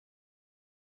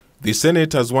The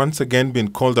Senate has once again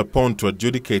been called upon to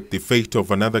adjudicate the fate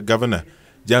of another governor,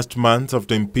 just months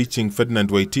after impeaching Ferdinand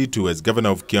Waititu as governor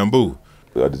of Kiambu.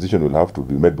 A decision will have to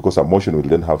be made because a motion will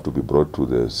then have to be brought to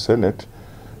the Senate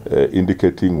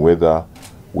indicating whether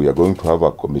we are going to have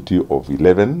a committee of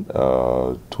 11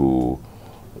 to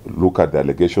look at the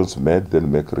allegations made,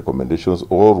 then make recommendations,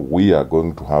 or we are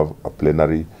going to have a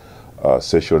plenary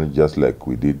session just like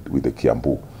we did with the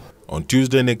Kiambu. On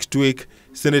Tuesday next week,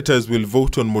 senators will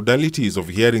vote on modalities of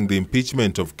hearing the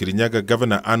impeachment of Kirinyaga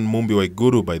Governor Ann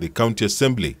Waiguru by the County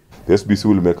Assembly. The SBC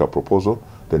will make a proposal,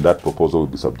 then that proposal will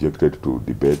be subjected to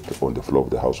debate on the floor of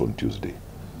the House on Tuesday.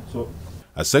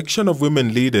 A section of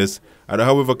women leaders are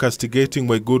however castigating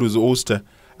Waiguru's ouster,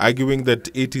 arguing that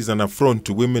it is an affront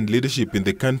to women leadership in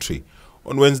the country.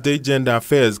 On Wednesday, Gender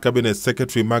Affairs Cabinet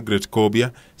Secretary Margaret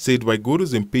Kobia said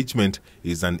Waiguru's impeachment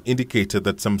is an indicator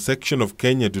that some section of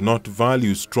Kenya do not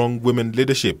value strong women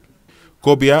leadership.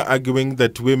 Kobia arguing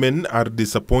that women are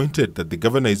disappointed that the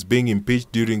governor is being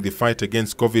impeached during the fight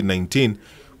against COVID-19,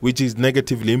 which is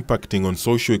negatively impacting on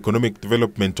socio-economic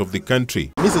development of the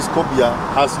country. Mrs. Kobia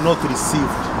has not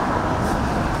received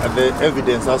the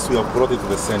evidence as we have brought it to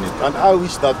the Senate. And I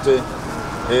wish that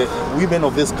women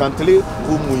of this country,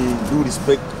 whom we do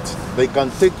respect, they can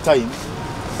take time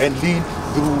and lead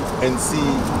through and see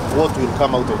what will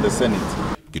come out of the Senate.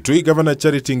 Kitui Governor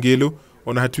Charity Ngilu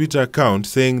on her Twitter account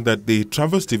saying that the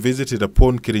travesty visited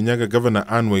upon Kirinyaga Governor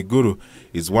Ann Waiguru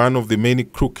is one of the many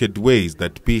crooked ways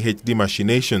that PhD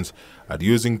machinations are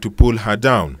using to pull her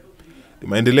down. The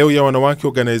Maendeleo ya Wanawake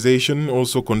organization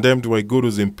also condemned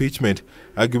Waiguru's impeachment,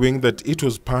 arguing that it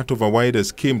was part of a wider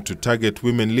scheme to target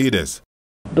women leaders.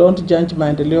 Don't judge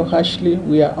Maendeleo harshly.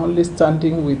 We are only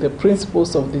standing with the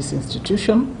principles of this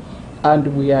institution,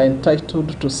 and we are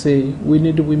entitled to say we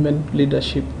need women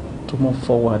leadership to move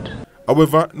forward.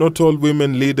 However, not all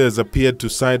women leaders appeared to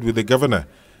side with the governor.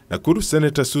 Nakuru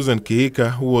Senator Susan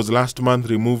Kihika, who was last month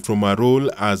removed from her role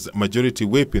as majority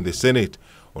whip in the Senate,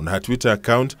 on her Twitter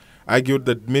account, argued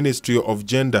that Ministry of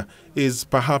Gender is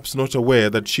perhaps not aware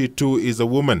that she too is a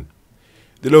woman.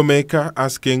 The lawmaker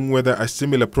asking whether a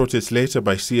similar protest letter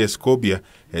by CS Kobia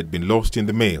had been lost in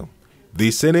the mail.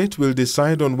 The Senate will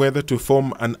decide on whether to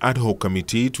form an ad hoc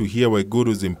committee to hear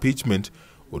Waiguru's impeachment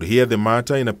or hear the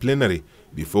matter in a plenary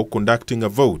before conducting a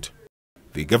vote.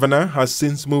 The governor has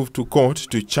since moved to court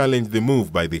to challenge the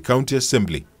move by the County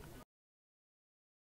Assembly.